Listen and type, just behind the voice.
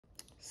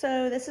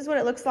So this is what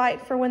it looks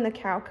like for when the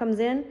cow comes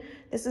in.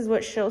 This is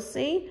what she'll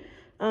see.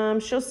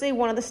 She'll see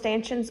one of the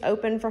stanchions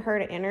open for her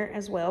to enter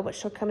as well, but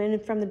she'll come in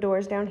from the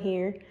doors down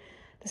here.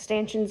 The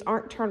stanchions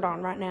aren't turned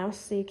on right now,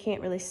 so you can't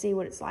really see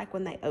what it's like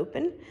when they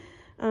open.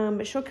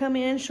 But she'll come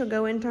in, she'll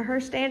go into her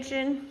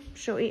stanchion,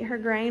 she'll eat her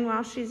grain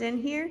while she's in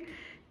here,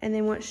 and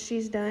then once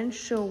she's done,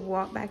 she'll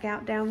walk back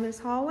out down this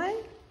hallway.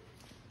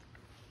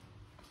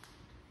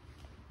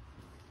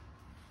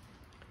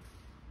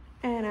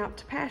 And out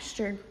to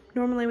pasture.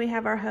 Normally we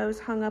have our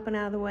hose hung up and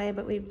out of the way,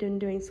 but we've been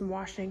doing some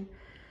washing.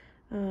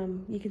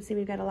 You can see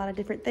we've got a lot of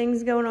different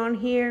things going on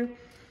here.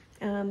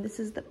 This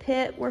is the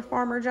pit where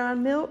Farmer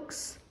John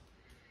milks.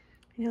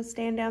 And he'll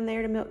stand down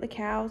there to milk the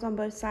cows on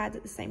both sides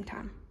at the same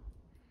time.